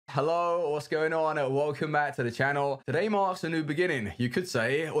Hello, what's going on? Welcome back to the channel. Today marks a new beginning, you could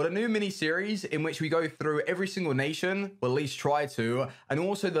say, or a new mini-series in which we go through every single nation, or at least try to, and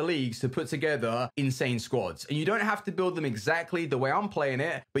also the leagues to put together insane squads. And you don't have to build them exactly the way I'm playing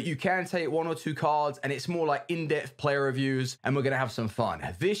it, but you can take one or two cards, and it's more like in-depth player reviews, and we're going to have some fun.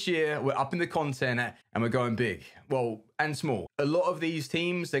 This year, we're upping the content, and we're going big. Well, and small. A lot of these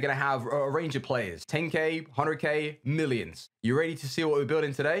teams, they're going to have a range of players. 10K, 100K, millions. You ready to see what we're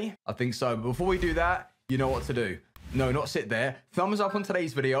building today? I think so. But before we do that, you know what to do. No, not sit there. Thumbs up on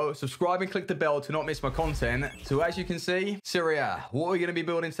today's video. Subscribe and click the bell to not miss my content. So as you can see, Serie A. What are we going to be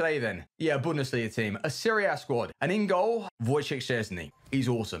building today then? Yeah, Bundesliga team. A Serie A squad. And in goal, Wojciech Szczesny. He's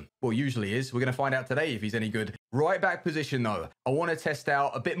awesome. Well, usually is. We're going to find out today if he's any good. Right back position though. I want to test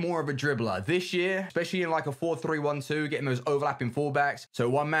out a bit more of a dribbler. This year, especially in like a 4-3-1-2, getting those overlapping fullbacks. So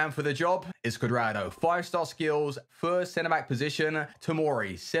one man for the job is Cuadrado. 5-star skills, first centre-back position,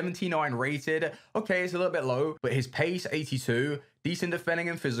 Tomori, 79 rated. Okay, it's a little bit low, but his pace, 82. Decent defending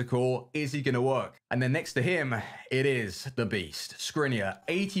and physical. Is he going to work? And then next to him, it is the beast. Skriniar,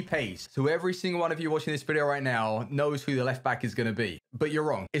 80 pace. So every single one of you watching this video right now knows who the left back is going to be. But you're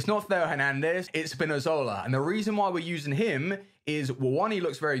wrong. It's not Theo Hernandez, it's Spinazzola. And the reason why we're using him is, well, one, he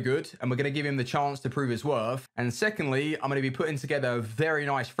looks very good, and we're going to give him the chance to prove his worth. And secondly, I'm going to be putting together a very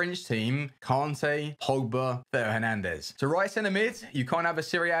nice French team. Kante, Pogba, Theo Hernandez. So right centre mid, you can't have a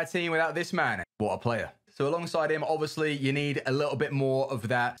Serie A team without this man. What a player. So alongside him, obviously, you need a little bit more of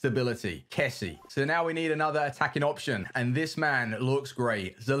that stability. Kessie. So now we need another attacking option. And this man looks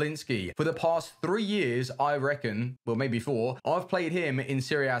great. Zielinski. For the past 3 years, I reckon, well, maybe 4, I've played him in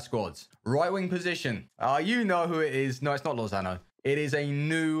Serie A squads. Right wing position. You know who it is. No, it's not Lozano. It is a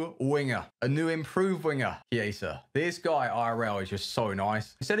new winger, a new improved winger, Chiesa. This guy, IRL, is just so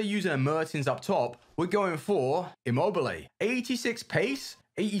nice. Instead of using a Mertens up top, we're going for Immobile. 86 pace,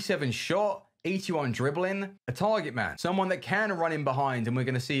 87 shot, 81 dribbling, a target man, someone that can run in behind, and we're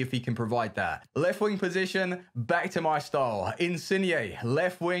going to see if he can provide that. Left wing position, back to my style. Insigne,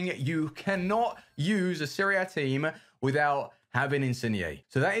 left wing. You cannot use a Serie A team without having Insigne.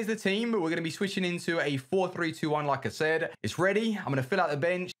 So that is the team. We're going to be switching into a 4-3-2-1, like I said. It's ready. I'm going to fill out the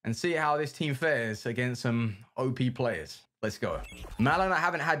bench and see how this team fares against some OP players. Let's go. Malin, I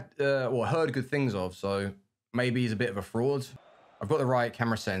haven't had, heard good things of, so maybe he's a bit of a fraud. I've got the right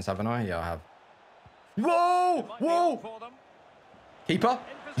camera settings, haven't I? Yeah, I have. Whoa! Whoa! Keeper?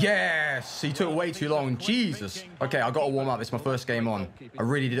 Yes! He took way too long. Jesus. Okay, I got to warm up. It's my first game on. I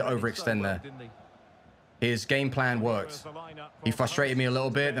really did overextend there. His game plan worked. He frustrated me a little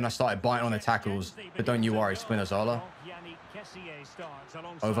bit, then I started biting on the tackles. But don't you worry, Spinazzola.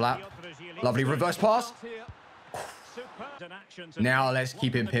 Overlap. Lovely reverse pass. Now let's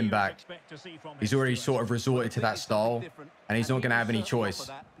keep him pinned back. He's already sort of resorted to that style, and he's not going to have any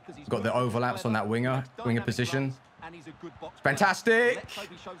choice. He's got the overlaps on that winger position. Fantastic.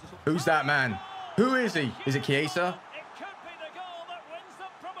 Who's that man? Who is he? Is it Chiesa?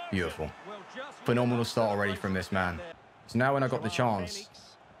 Beautiful. Phenomenal start already from this man. So now when I got the chance,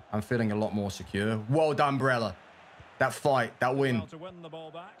 I'm feeling a lot more secure. Well done, Brella. That fight, that win. Have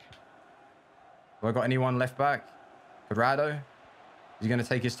I got anyone left back? Cuadrado? Is he going to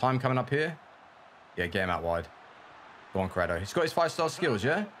take his time coming up here? Yeah, get him out wide. Go on, Cuadrado. He's got his 5-star skills,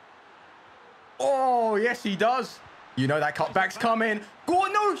 yeah? Oh, yes, he does. You know that cutback's coming. Go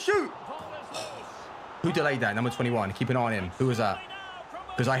on, no, shoot. Who delayed that? Number 21. Keep an eye on him. Who was that?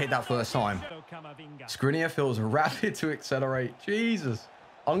 Because I hit that first time. Skriniar feels rapid to accelerate. Jesus.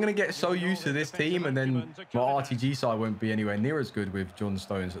 I'm going to get so used to this team, and then my RTG side won't be anywhere near as good with John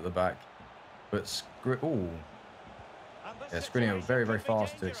Stones at the back. But ooh. Yeah, Skriniar very, very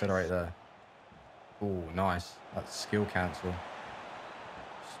fast to accelerate there. Oh, nice. That's skill cancel.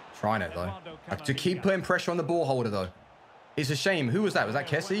 Just trying it, though. To keep putting pressure on the ball holder, though. It's a shame. Who was that? Was that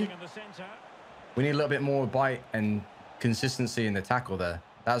Kessie? We need a little bit more bite and consistency in the tackle there.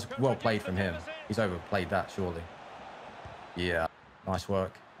 That was well played from him. He's overplayed that, surely. Yeah. Nice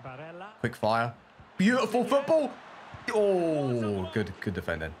work. Quick fire. Beautiful football. Oh, good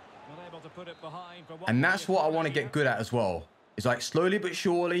defending. And that's what I want to get good at as well. It's like slowly but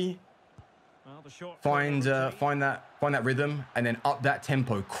surely find that rhythm, and then up that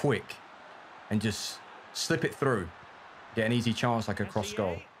tempo quick, and just slip it through. Get an easy chance like a cross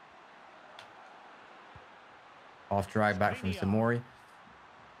goal. Half drag back from Tomori.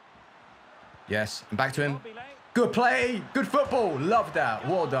 Yes, and back to him. Good play, good football. Love that.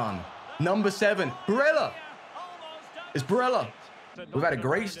 Well done. Number 7, Barella. It's Barella. We've had a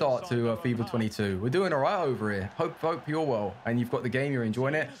great start to FIFA 22. We're doing all right over here. Hope you're well and you've got the game, you're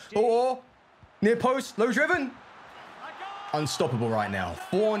enjoying it. Oh, near post, low driven. unstoppable right now.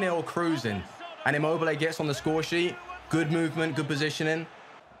 4-0 cruising. And Immobile gets on the score sheet. Good movement, good positioning.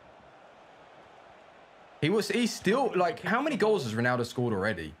 He's still, like, how many goals has Ronaldo scored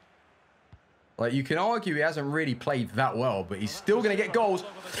already? Like, you can argue he hasn't really played that well, but he's still going to get goals.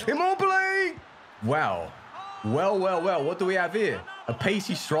 Immobile! Wow. Well, well, well. What do we have here? A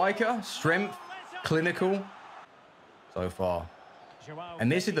pacey striker, strength, clinical. So far.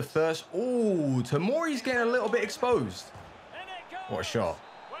 And this is the first. Oh, Tomori's getting a little bit exposed. What a shot.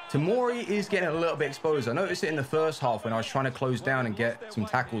 Tomori is getting a little bit exposed. I noticed it in the first half when I was trying to close down and get some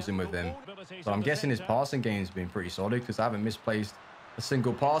tackles in with him. But I'm guessing his passing game's been pretty solid because I haven't misplaced a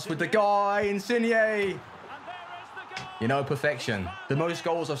single pass with the guy, Insigne. You know, perfection. The most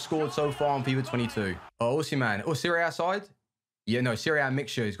goals I've scored so far on FIFA 22. Oh, Osimhen. Oh, Serie A side? Yeah, no, Serie A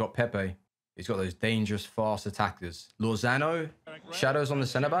mixture. He's got Pepe. He's got those dangerous, fast attackers. Lozano. Shadows on the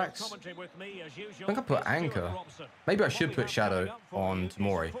centre-backs. I think I put Anchor. Maybe I should put Shadow on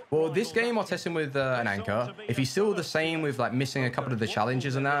Tomori. Well, this game I'll test him with an Anchor. If he's still the same with like missing a couple of the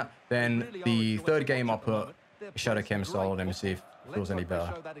challenges and that, then the third game I'll put Shadow Chem style on him and see if it feels any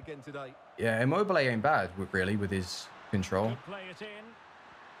better. Yeah, Immobile ain't bad, really, with his control.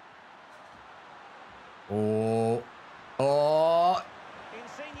 Oh. Oh.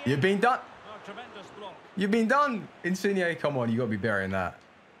 You've been done. You've been done. Insigne, come on. You got to be burying that.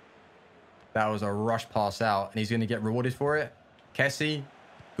 That was a rush pass out, and he's going to get rewarded for it. Kessie,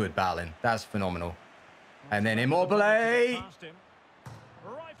 good battling. That's phenomenal. And then Immobile.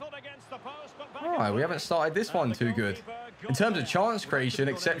 All right, we haven't started this one too good. In terms of chance creation,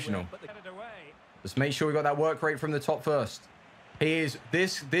 exceptional. Just make sure we got that work rate from the top first. This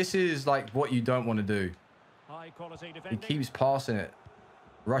is like what you don't want to do. He keeps passing it.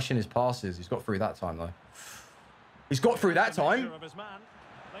 Rushing his passes. He's got through that time, though. He's got through that time.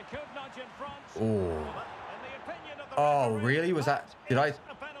 Oh. Oh, really? Was that... Did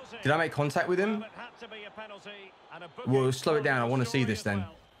I make contact with him? We'll slow it down. I want to see this then.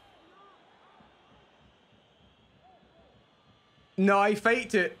 No, he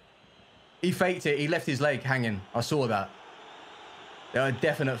faked it. He faked it. He left his leg hanging. I saw that. A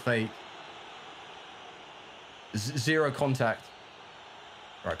definite fake. Zero contact.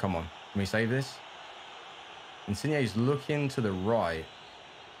 Right, come on. Can we save this? Insigne's looking to the right.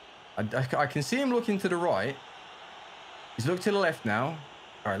 I can see him looking to the right. He's looked to the left now.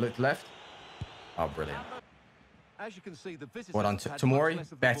 All right, look left. Oh, brilliant. As you can see, the well done,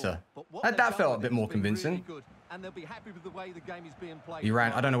 Tomori. Better. That felt a bit more convincing. He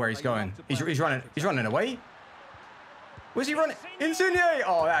ran. I don't know where he's going. He's running. He's running away. Where's he running? Insigne!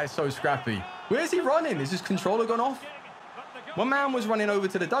 Oh, that is so scrappy. Where's he running? Is his controller gone off? One man was running over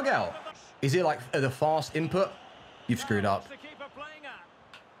to the dugout. Is it like the fast input? You've screwed up.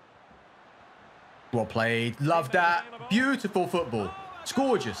 Well played. Love that. Beautiful football. It's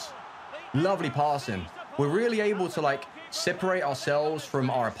gorgeous. Lovely passing. We're really able to like separate ourselves from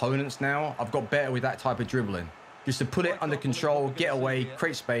our opponents now. I've got better with that type of dribbling. Just to put it under control, get away,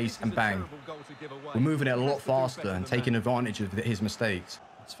 create space, and bang. We're moving it a lot faster and taking advantage of his mistakes.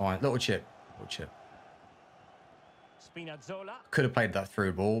 It's fine. Little chip. Little chip. Could have played that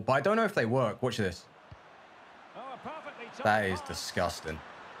through ball, but I don't know if they work. Watch this. That is disgusting.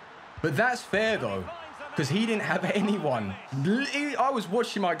 But that's fair, though, because he didn't have anyone. I was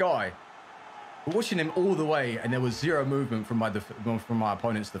watching my guy. Watching him all the way, and there was zero movement from my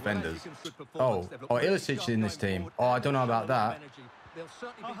opponent's defenders. Oh, Ilicic in this team. Oh, I don't know about that.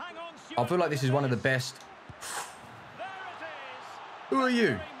 I feel like this is one of the best. Who are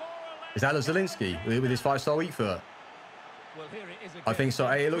you? Is that Zielinski with his 5-star weak foot? I think so.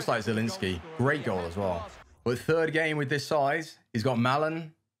 Hey, it looks like Zielinski. Great goal as well. But third game with this size, he's got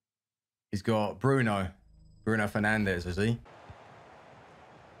Malin. He's got Bruno Fernandes, is he?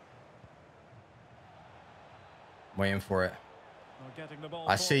 Waiting for it.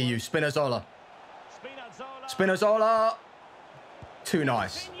 I see you, Spinazzola. Spinazzola. Too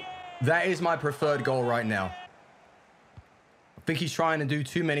nice. That is my preferred goal right now. I think he's trying to do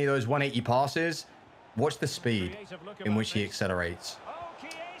too many of those 180 passes. Watch the speed in which he accelerates.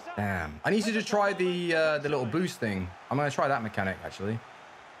 Damn. I need to just try the little boost thing. I'm going to try that mechanic, actually.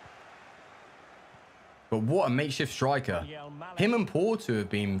 But what a makeshift striker. Him and Porto have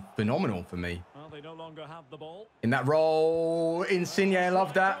been phenomenal for me. In that role, Insigne, I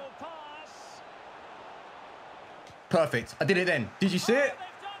love that. Perfect. I did it then. Did you see it?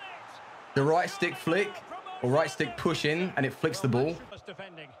 The right stick flick or right stick push in and it flicks the ball.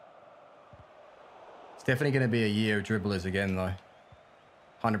 It's definitely going to be a year of dribblers again, though.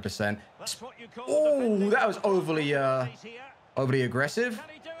 100%. Oh, that was overly aggressive.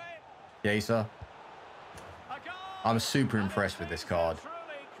 Yeah, sir. I'm super impressed with this card.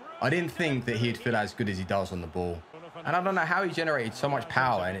 I didn't think that he'd feel as good as he does on the ball. And I don't know how he generated so much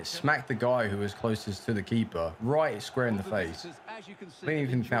power and it smacked the guy who was closest to the keeper right square in the face. I didn't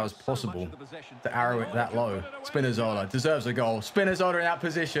even think that was possible to arrow it that low. Spinazzola deserves a goal. Spinazzola in that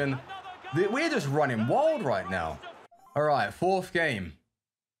position. We're just running wild right now. All right, fourth game.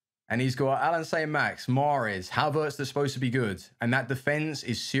 And he's got Alan St. Max, Mahrez, Havertz that's supposed to be good. And that defense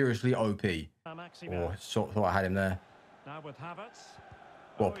is seriously OP. Oh, thought I had him there.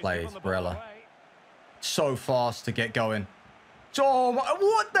 What plays, Barella. So fast to get going. Oh,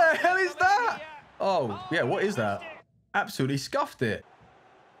 what the hell is that? Oh, yeah, what is that? Absolutely scuffed it.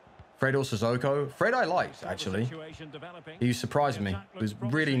 Fred or Sissoko. Fred I liked, actually. He surprised me. He was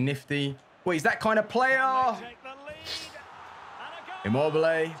really nifty. Well, he's that kind of player.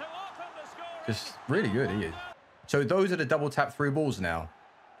 Immobile. Just really good, he is. So those are the double tap through balls now.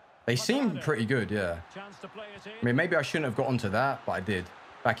 They seem pretty good, yeah. I mean, maybe I shouldn't have got onto that, but I did.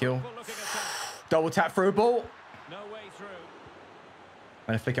 Back heel. Double tap through ball.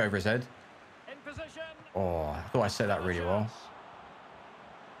 And a flick over his head. Oh, I thought I said that really well.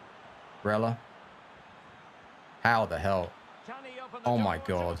 Barella. How the hell? Oh my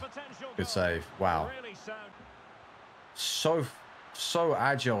God. Good save. Wow. So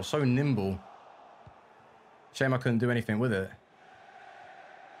agile, so nimble. Shame I couldn't do anything with it.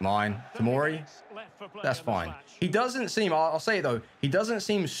 Mine. Tomori. That's fine. He doesn't seem, I'll say it though, he doesn't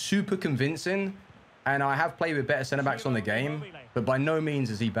seem super convincing. And I have played with better centre-backs on the game, but by no means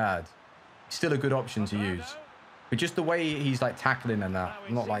is he bad. He's still a good option to use. But just the way he's like tackling and that,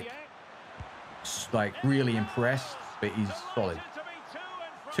 I'm not like really impressed, but he's solid.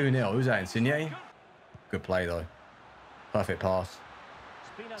 2-0. Who's that? Insigne? Good play though. Perfect pass.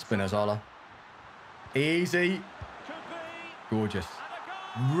 Spinazzola. Easy. Gorgeous.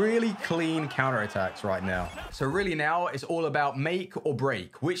 Really clean counterattacks right now. So really now it's all about make or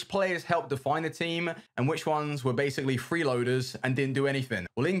break. Which players helped define the team and which ones were basically freeloaders and didn't do anything.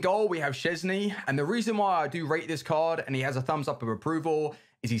 Well, in goal, we have Szczesny. And the reason why I do rate this card and he has a thumbs up of approval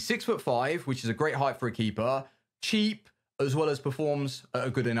is he's 6'5", which is a great height for a keeper. Cheap, as well as performs at a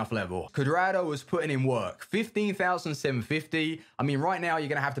good enough level. Cuadrado was putting in work. 15,750. I mean, right now you're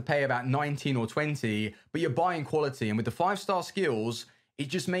going to have to pay about 19 or 20, but you're buying quality. And with the 5-star skills, it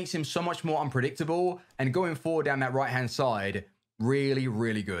just makes him so much more unpredictable. And going forward down that right-hand side, really,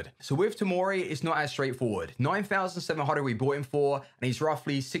 really good. So with Tomori, it's not as straightforward. 9,700 we bought him for, and he's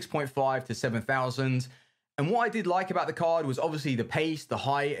roughly 6.5 to 7,000. And what I did like about the card was obviously the pace, the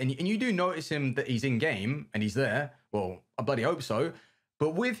height, and you do notice him that he's in game and he's there. Well, I bloody hope so.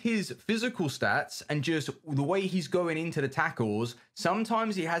 But with his physical stats and just the way he's going into the tackles,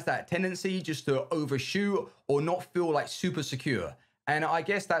 sometimes he has that tendency just to overshoot or not feel like super secure. And I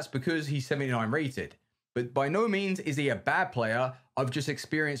guess that's because he's 79 rated. But by no means is he a bad player. I've just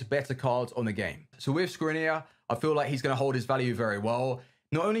experienced better cards on the game. So with Skriniar, I feel like he's going to hold his value very well.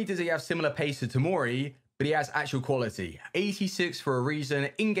 Not only does he have similar pace to Tomori, but he has actual quality. 86 for a reason.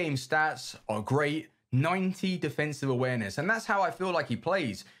 In-game stats are great. 90 defensive awareness. And that's how I feel like he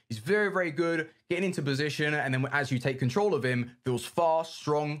plays. He's very, very good getting into position. And then as you take control of him, feels fast,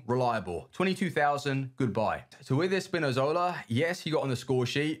 strong, reliable. 22,000, goodbye. So with this Spinazzola, yes, he got on the score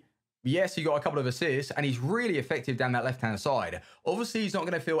sheet. Yes, he got a couple of assists, and he's really effective down that left-hand side. Obviously, he's not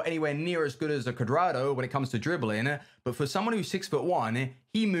going to feel anywhere near as good as a Cuadrado when it comes to dribbling, but for someone who's 6'1",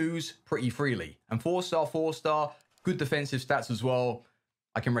 he moves pretty freely. And 4-star, good defensive stats as well.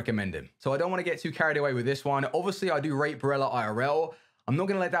 I can recommend him. So I don't want to get too carried away with this one. Obviously, I do rate Barella IRL. I'm not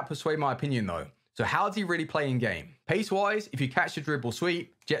going to let that persuade my opinion, though. So how does he really play in game? Pace-wise, if you catch the dribble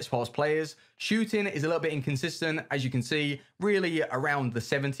sweep, jets past players. Shooting is a little bit inconsistent, as you can see, really around the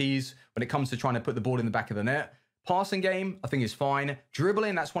 70s when it comes to trying to put the ball in the back of the net. Passing game, I think is fine.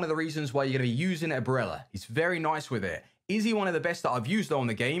 Dribbling, that's one of the reasons why you're going to be using a Barella. He's very nice with it. Is he one of the best that I've used, though, in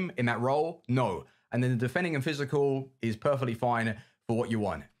the game in that role? No. And then the defending and physical is perfectly fine for what you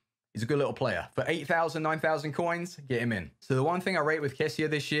want. He's a good little player. For 8,000, 9,000 coins, get him in. So the one thing I rate with Kessie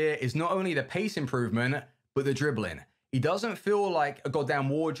this year is not only the pace improvement, but the dribbling. He doesn't feel like a goddamn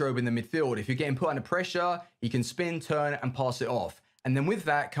wardrobe in the midfield. If you're getting put under pressure, he can spin, turn, and pass it off. And then with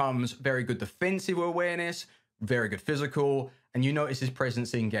that comes very good defensive awareness, very good physical, and you notice his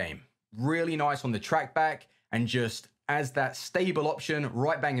presence in game. Really nice on the track back, and just as that stable option,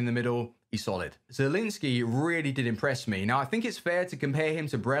 right bang in the middle, he's solid. Zielinski really did impress me. Now, I think it's fair to compare him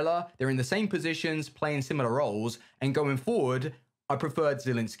to Barella. They're in the same positions, playing similar roles, and going forward, I preferred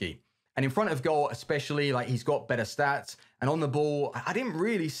Zielinski. And in front of goal, especially, like, he's got better stats. And on the ball, I didn't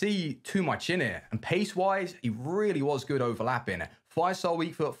really see too much in it. And pace-wise, he really was good overlapping. 5-star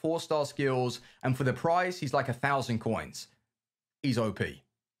weak foot, 4-star skills, and for the price, he's like 1,000 coins. He's OP.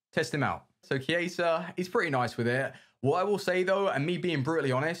 Test him out. So Chiesa, he's pretty nice with it. What I will say though, and me being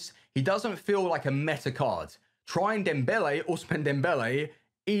brutally honest, he doesn't feel like a meta card. Trying Dembele or spend Dembele,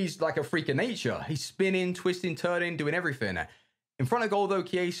 he's like a freak of nature. He's spinning, twisting, turning, doing everything. In front of goal though,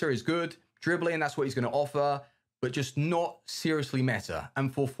 Chiesa is good. Dribbling, that's what he's going to offer, but just not seriously meta.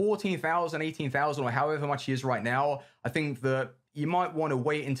 And for 14,000, 18,000, or however much he is right now, I think that you might want to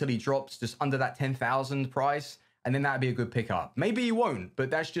wait until he drops just under that 10,000 price, and then that'd be a good pickup. Maybe he won't, but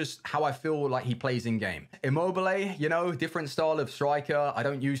that's just how I feel like he plays in game. Immobile, you know, different style of striker I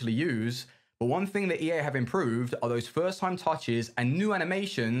don't usually use, but one thing that EA have improved are those first-time touches and new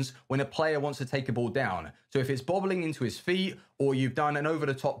animations when a player wants to take a ball down. So if it's bobbling into his feet, or you've done an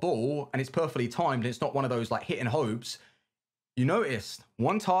over-the-top ball, and it's perfectly timed, and it's not one of those like hitting hopes, you noticed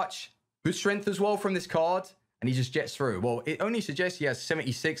one touch, good strength as well from this card, and he just jets through. Well, it only suggests he has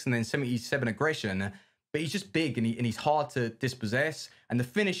 76 and then 77 aggression, but he's just big and he's hard to dispossess, and the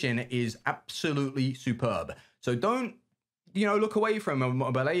finishing is absolutely superb. So don't, you know, look away from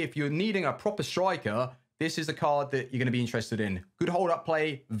Immobile. If you're needing a proper striker, this is a card that you're going to be interested in. Good hold-up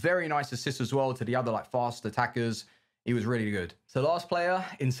play, very nice assist as well to the other like fast attackers. He was really good. So last player,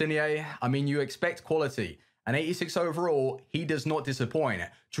 Insigne. I mean, you expect quality. An 86 overall, he does not disappoint.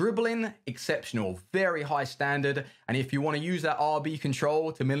 Dribbling, exceptional, very high standard. And if you want to use that RB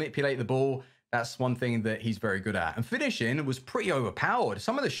control to manipulate the ball, that's one thing that he's very good at. And finishing was pretty overpowered.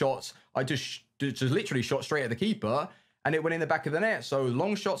 Some of the shots, I just literally shot straight at the keeper, and it went in the back of the net. So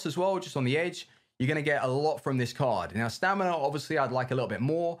long shots as well, just on the edge. You're going to get a lot from this card. Now, stamina, obviously, I'd like a little bit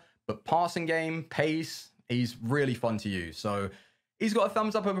more. But passing game, pace, he's really fun to use. So he's got a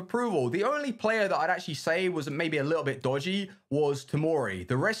thumbs up of approval. The only player that I'd actually say was maybe a little bit dodgy was Tomori.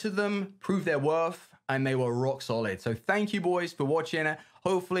 The rest of them proved their worth, and they were rock solid. So thank you, boys, for watching.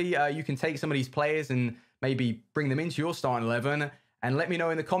 Hopefully, you can take some of these players and maybe bring them into your starting 11. And let me know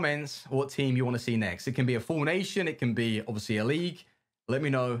in the comments what team you want to see next. It can be a full nation. It can be, obviously, a league. Let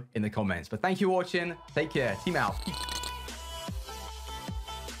me know in the comments. But thank you for watching. Take care. Team out.